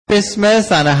Christmas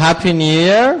and a happy new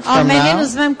year from now.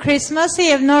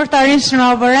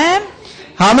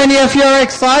 How many of you are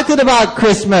excited about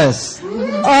Christmas?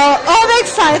 All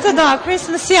excited about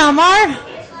Christmas, Yamar.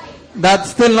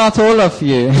 That's still not all of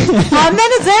you. How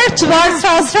many of you are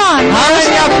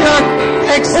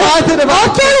excited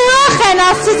about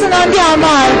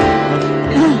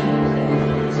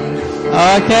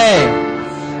Okay.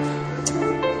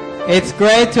 It's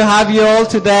great to have you all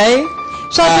today.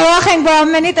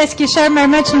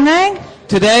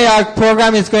 Today our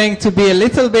program is going to be a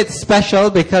little bit special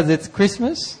because it's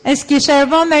Christmas. And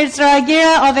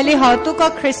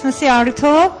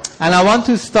I want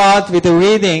to start with a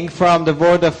reading from the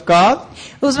Word of God.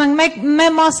 I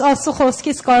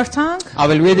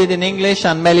will read it in English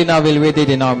and Melina will read it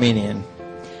in Armenian.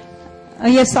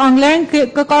 If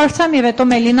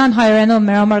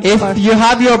you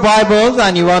have your Bibles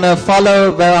and you want to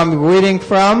follow where I'm reading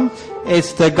from,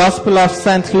 it's the Gospel of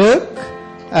St. Luke,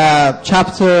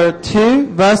 chapter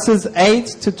 2, verses 8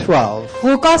 to 12.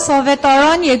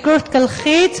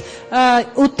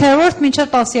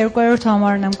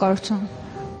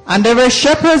 And there were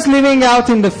shepherds living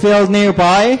out in the field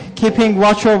nearby, keeping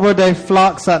watch over their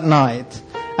flocks at night.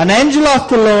 An angel of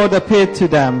the Lord appeared to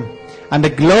them, and the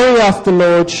glory of the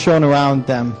Lord shone around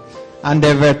them, and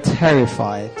they were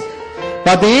terrified.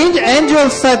 But the angel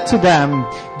said to them,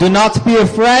 "Do not be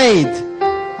afraid.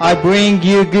 I bring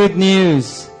you good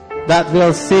news that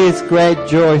will seize great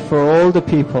joy for all the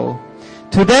people.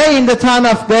 Today in the town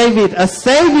of David, a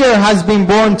Savior has been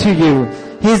born to you.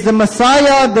 He is the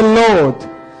Messiah, the Lord.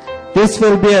 This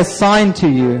will be a sign to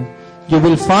you. You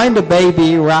will find a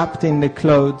baby wrapped in the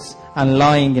clothes and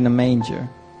lying in a manger."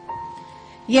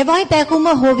 Եվ այն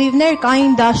տեղումը հովիվներ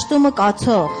կային դաշտումը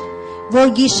կացող, որ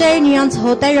գիշերն իրանց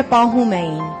հոտերը պահում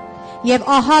էին, եւ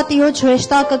ահա Տիրոջ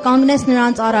հրեշտակը կանգնեց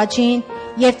նրանց առաջին,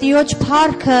 եւ Տիրոջ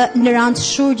փառքը նրանց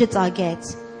շուրջը ծագեց,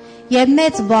 եւ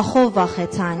մեծ վախով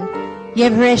վախեցան,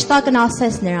 եւ հրեշտակն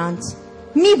ասեց նրանց.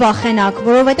 «Մի վախենաք,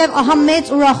 որովհետեւ ահա մեծ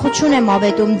ուրախություն եմ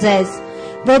ավետում ձեզ,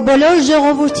 որ բոլոր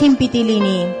ժողովրդին պիտի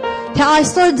լինի, թե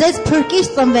այսօր ձեզ փրկիչ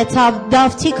ծնվեցավ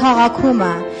Դավթի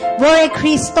քաղաքումը, որ է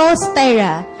Քրիստոս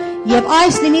Տերը, եւ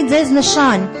այս լինի ձեզ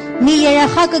նշան, մի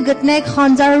երեխա կգտնեք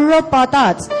խանձարուրով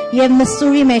պատած եւ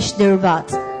մսուրի մեջ դրված»։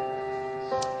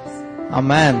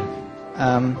 Amen.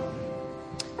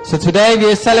 So today we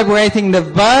are celebrating the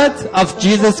birth of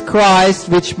Jesus Christ,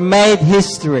 which made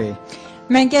history.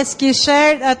 Մենք այս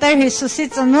գիշեր Տեր Հիսուսի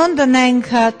ծնունդն ենք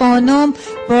տոնում,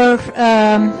 որ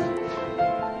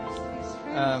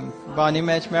բանի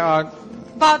մեջ մեր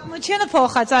պատմությունը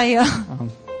փոխած այո։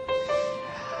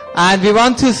 And we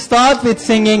want to start with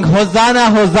singing Hosanna,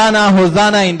 Hosanna,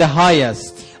 Hosanna in the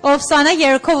highest. Ովսանա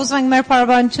երգով ուզում ենք մեր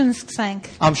փառաբանությունը սկսենք։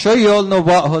 I'm sure you all know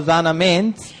what Hosanna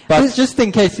means, but just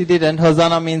in case you didn't,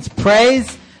 Hosanna means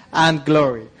praise and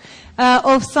glory.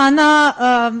 Ովսանա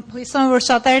հույսում որ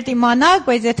շատերը իմանաք,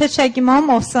 բայց եթե չեք իմանում,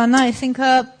 ովսանա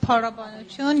այսինքն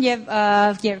փառաբանություն եւ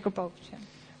երկրպագություն։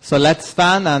 So let's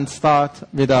stand and start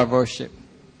with our worship.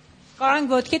 Կարանք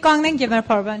ոտքի կանգնենք եւ մեր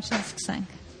փառաբանությունը սկսենք։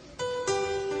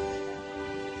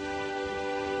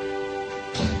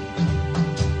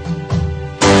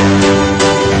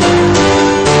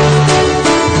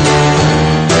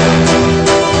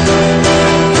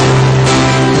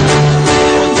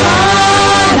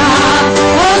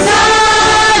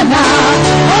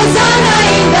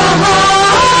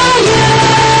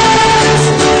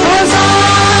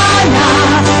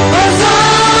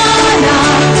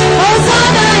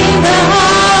 Hosanna in the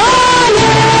highest.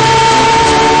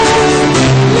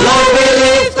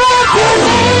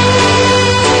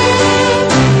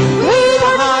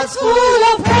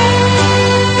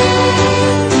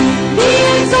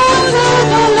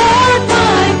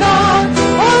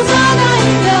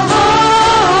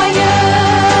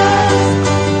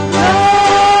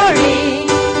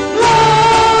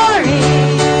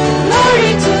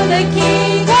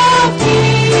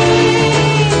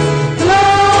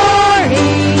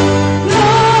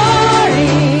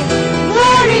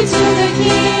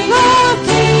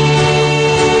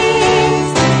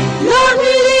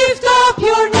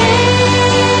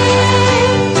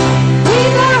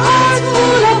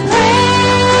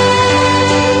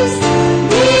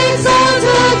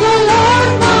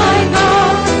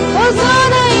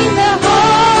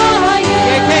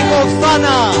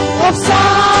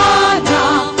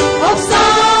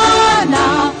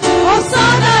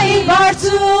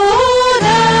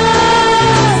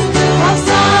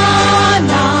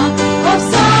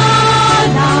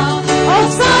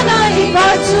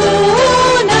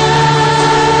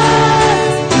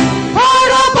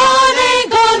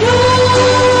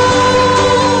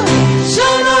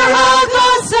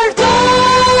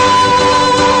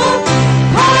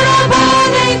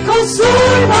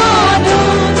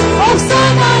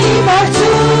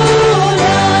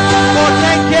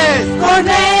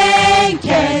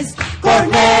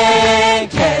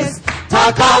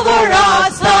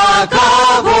 Թակավորած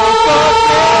թակավոր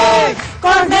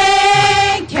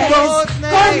Կորնենք քեզ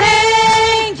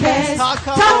Կորնենք քեզ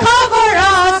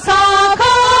Թակավորած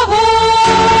թակավոր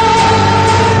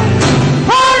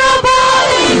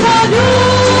Հարաբարին հալու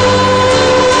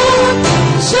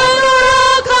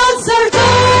Շնորհակալ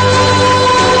սրտով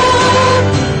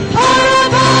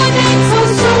Հարաբարին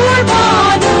սուսուր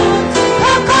բանում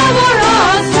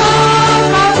Թակավորած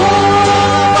թակավոր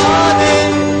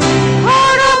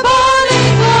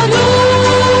Հարաբարին հալու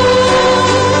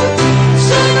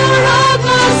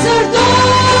Շնորհակալ սրտով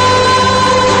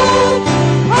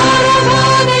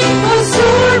Հարաբարին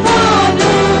սուսուր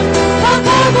բանում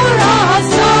Թակավորած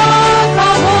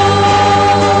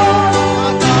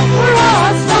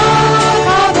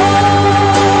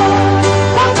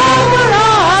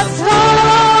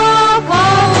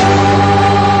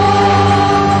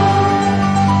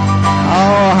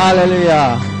Oh,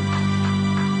 hallelujah.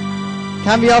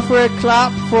 Can we offer a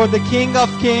clap for the King of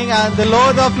Kings and the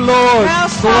Lord of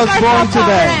Lords who was born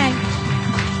today?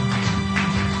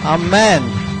 Amen.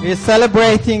 We're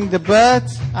celebrating the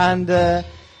birth and the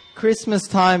Christmas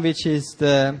time, which is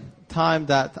the time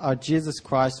that our Jesus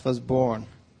Christ was born.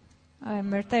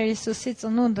 Մեր Տեր Հիսուսի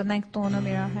ծնունդն ենք տոնում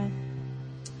իր հետ։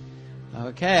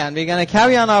 Okay, and we're going to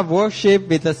carry on our worship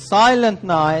with a silent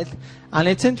night. And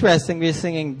it's interesting we're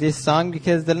singing this song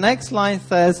because the next line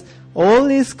says, all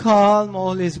is calm,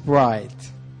 all is bright.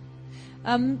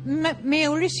 Մի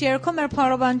ուրիշ երգում մեր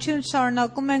փառաբանություն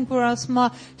շարունակում ենք, որ ասում է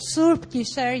սուրբ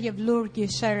գիշեր եւ լուր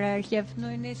գիշեր եւ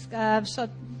նույնիսկ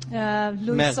շատ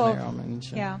լույսով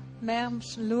մեղմ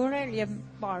լուր եւ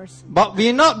բարձ։ But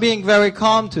we're not being very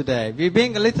calm today. We're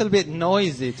being a little bit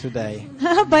noisy today.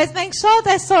 Բայց մենք շատ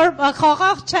այսօր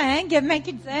խաղաղ չենք եւ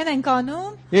մենք ձեն ենք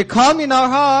անում։ We're calm in our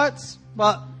hearts,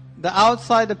 but the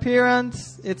outside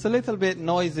appearance, it's a little bit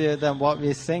noisier than what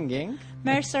we're singing.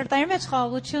 Մեր սրտերի մեջ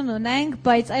խաղաղություն ունենք,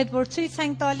 բայց այդ որ ցույց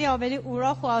ենք տալի ավելի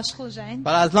ուրախ ու աշխուժ ենք։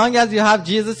 But as long as you have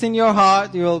Jesus in your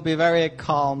heart, you will be very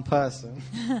calm person.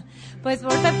 Բայց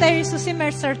որտեղ Տեր Հիսուսի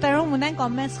մեր սրտերում ունենք,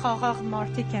 ամեն խաղաղ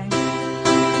մարդիկ ենք։ Bright,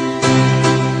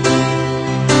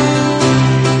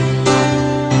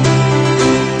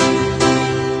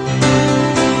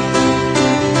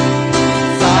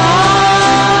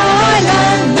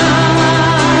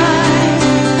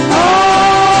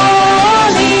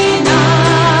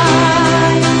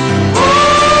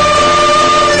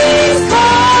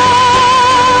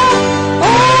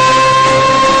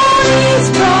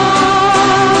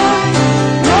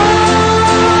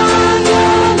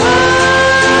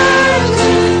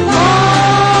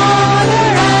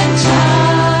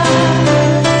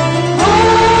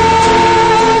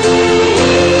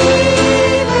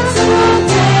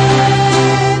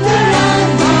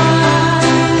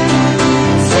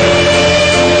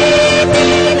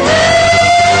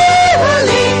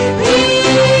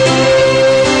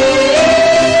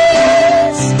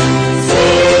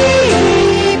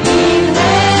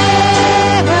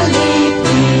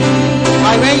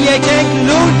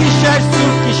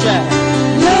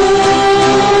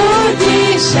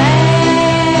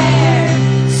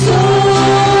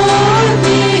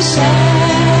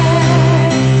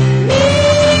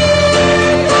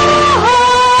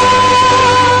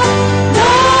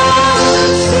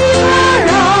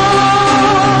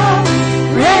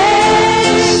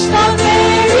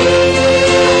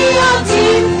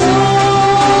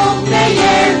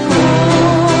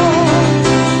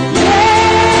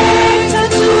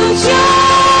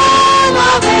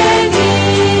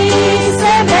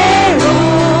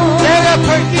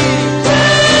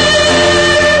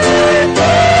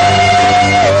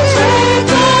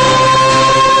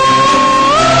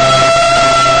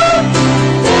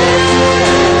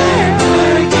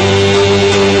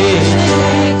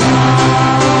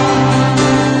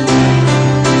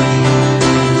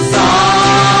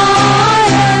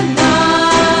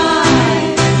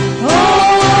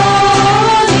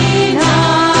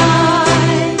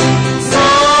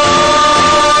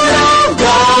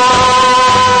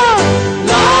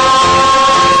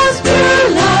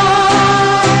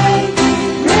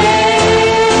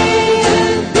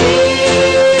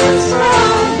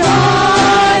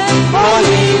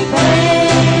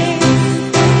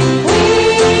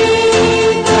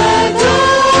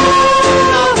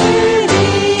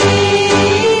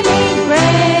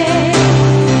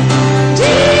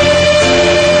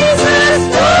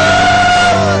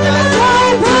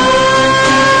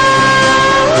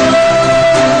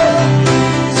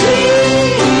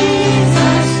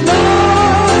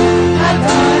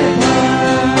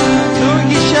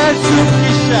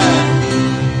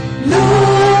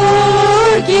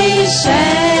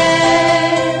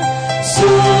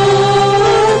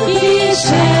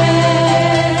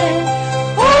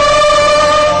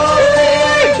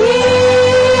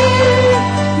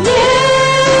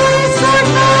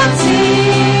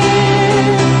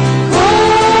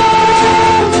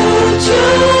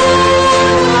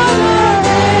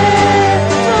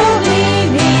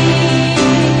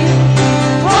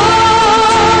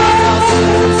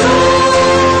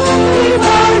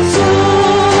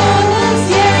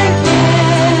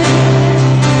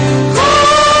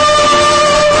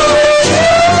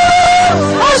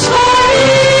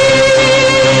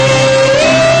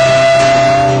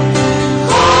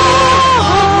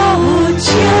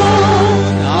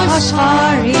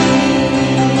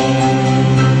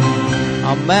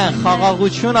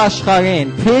 ուրախություն աշխարհին.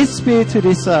 Peace be to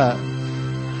this earth.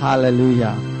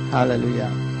 Hallelujah.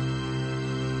 Hallelujah.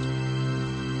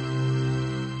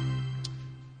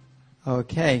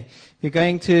 Okay, we're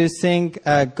going to sing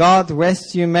God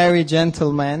Rest You Merry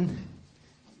Gentlemen.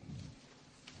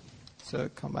 So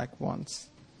come back once.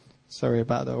 Sorry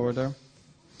about the order.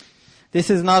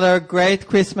 This is another great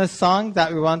Christmas song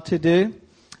that we want to do.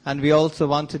 And we also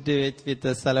want to do it with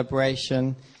the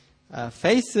celebration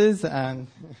faces and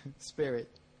spirit.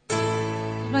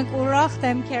 Մենք ուրախ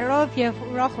դեմքերով եւ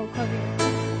ուրախ հոգով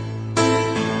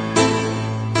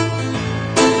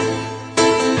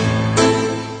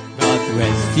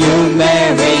Rest you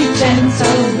merry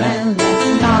gentlemen, let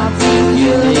nothing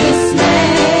you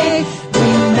dismay.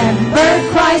 Remember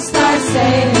Christ our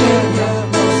Savior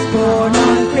was born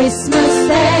on Christmas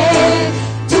Day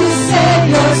to save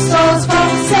your souls from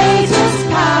Satan's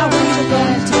power to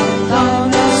get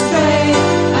along astray.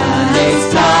 And it's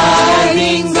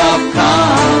tidings of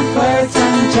comfort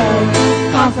and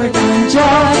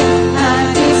joy,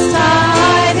 and it's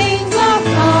tidings of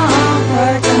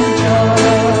comfort and joy.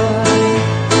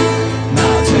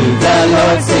 The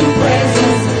Lord sing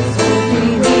praises as we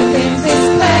live in this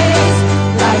place,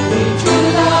 like we true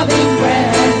loving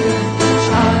brethren, each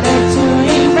other to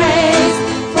embrace.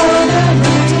 For the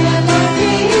return of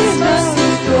Christmas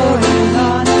is drawing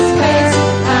on us face,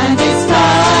 and it's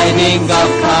tidings of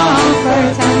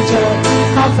comfort and joy,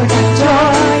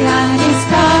 and it's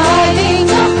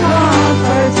tidings of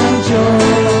comfort and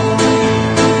joy.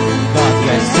 God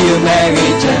bless you, merry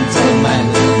gentlemen,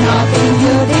 nothing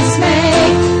you dismay.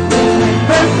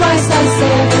 Christ our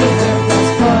Savior was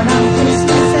born on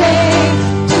Christmas Day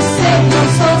to save your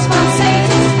souls from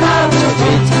Satan's power to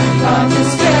return from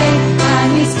astray. And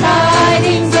His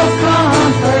tidings of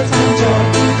comfort and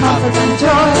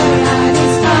joy, and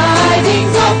His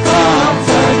tidings of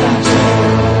comfort and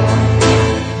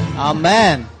joy.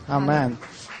 Amen. Amen.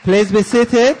 Please be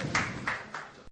seated.